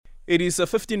It is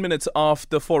 15 minutes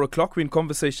after 4 o'clock. We're in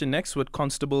conversation next with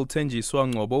Constable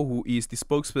Thenjiswa Ngcobo, who is the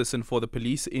spokesperson for the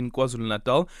police in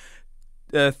KwaZulu-Natal.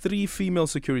 3 female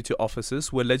security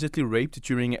officers were allegedly raped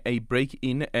during a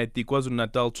break-in at the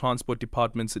KwaZulu-Natal Transport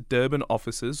Department's Durban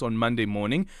offices on Monday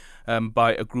morning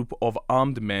by a group of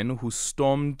armed men who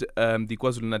stormed the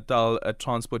KwaZulu-Natal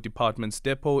Transport Department's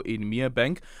depot in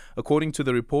Merebank. According to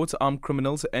the reports, armed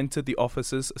criminals entered the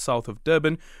offices south of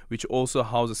Durban, which also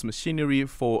houses machinery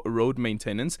for road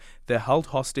maintenance. They held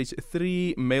hostage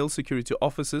 3 male security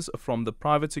officers from the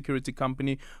private security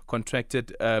company contracted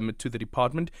to the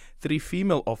department. 3 female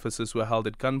officers were held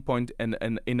at gunpoint and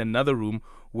in another room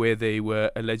where they were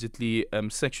allegedly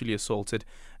sexually assaulted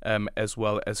as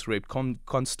well as raped.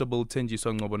 Constable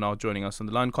Thenjiswa Ngcobo now joining us on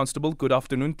the line. Constable, good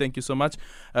afternoon. Thank you so much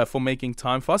for making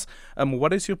time for us.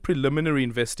 What has your preliminary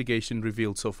investigation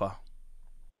revealed so far?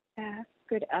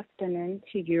 Good afternoon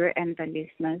to you and the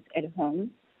listeners at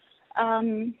home.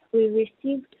 We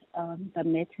received the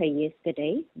matter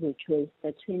yesterday, which was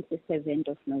the 27th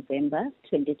of November,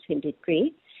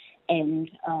 2023. And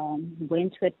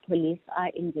Wentworth Police are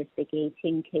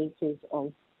investigating cases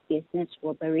of business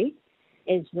robbery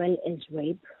as well as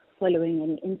rape following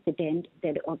an incident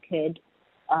that occurred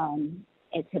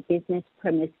at a business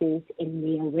premises in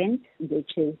Merebank,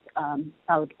 which is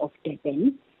south of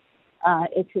Durban.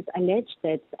 It is alleged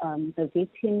that the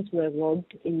victims were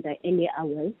robbed in the early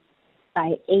hours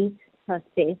by 8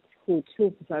 suspects who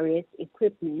took various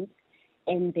equipment,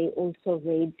 and they also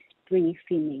raped 3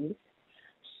 females.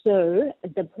 So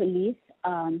the police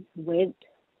worked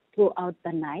throughout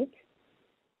the night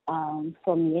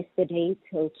from yesterday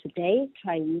till today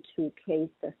trying to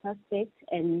trace the suspects,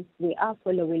 and we are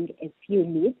following a few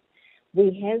leads.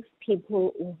 We have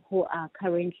people who are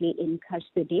currently in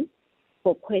custody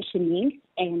for questioning,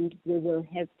 and we will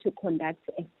have to conduct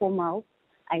a formal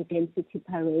identity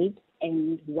parade,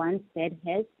 and once that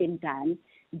has been done,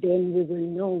 then we will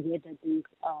know whether the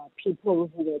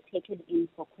people who were taken in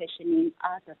for questioning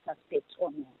are the suspects or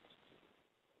not.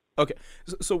 Okay,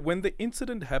 so when the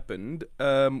incident happened,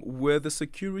 were the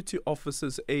security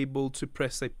officers able to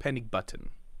press a panic button?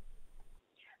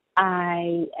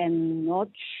 I am not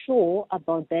sure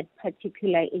about that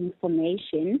particular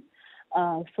information.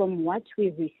 From what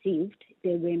we received,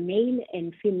 there were male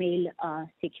and female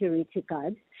security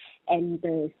guards, and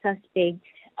the suspect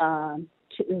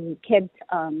kept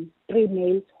 3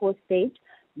 males hostage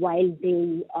while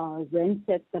they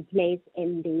ransacked the place,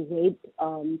 and they raped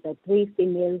the 3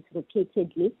 females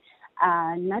repeatedly.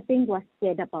 Nothing was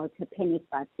said about a panic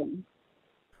button.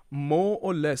 More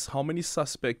or less, how many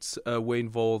suspects were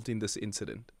involved in this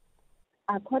incident?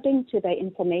 According to the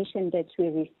information that we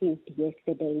received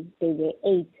yesterday, there were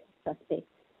 8 suspects.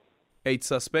 8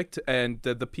 suspects, and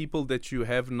the people that you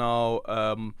have now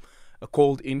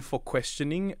called in for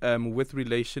questioning with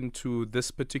relation to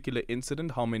this particular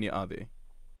incident, how many are there?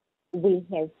 We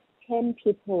have 10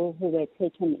 people who were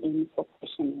taken in for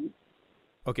questioning.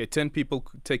 Okay, 10 people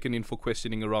taken in for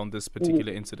questioning around this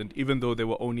particular incident, even though there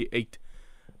were only 8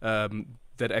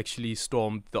 that actually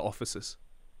stormed the offices.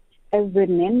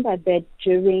 Remember that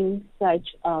during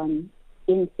such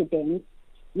incidents,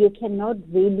 you cannot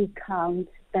really count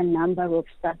the number of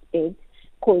suspects,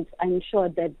 because I'm sure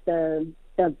that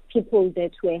the people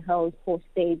that were held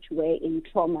hostage were in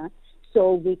trauma.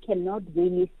 So we cannot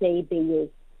really say there were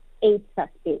 8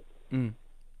 suspects.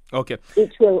 Okay.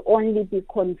 It will only be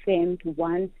confirmed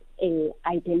once an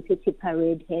identity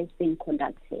parade has been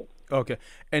conducted. Okay.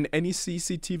 And any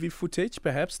CCTV footage,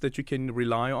 perhaps, that you can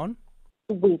rely on?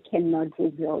 We cannot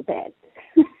reveal that.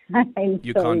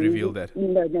 You can't reveal that?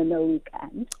 No, we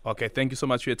can't. Okay, thank you so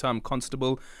much for your time.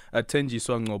 Constable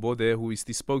Thenjiswa Ngcobo there, who is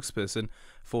the spokesperson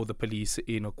for the police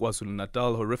in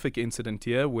KwaZulu-Natal. Horrific incident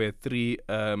here where 3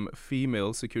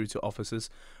 female security officers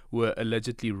were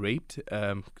allegedly raped,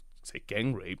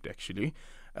 gang raped actually,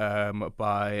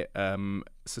 by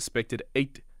suspected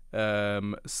 8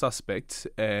 suspects,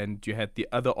 and you had the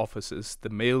other officers, the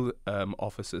male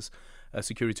officers,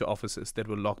 security officers, that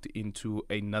were locked into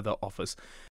another office.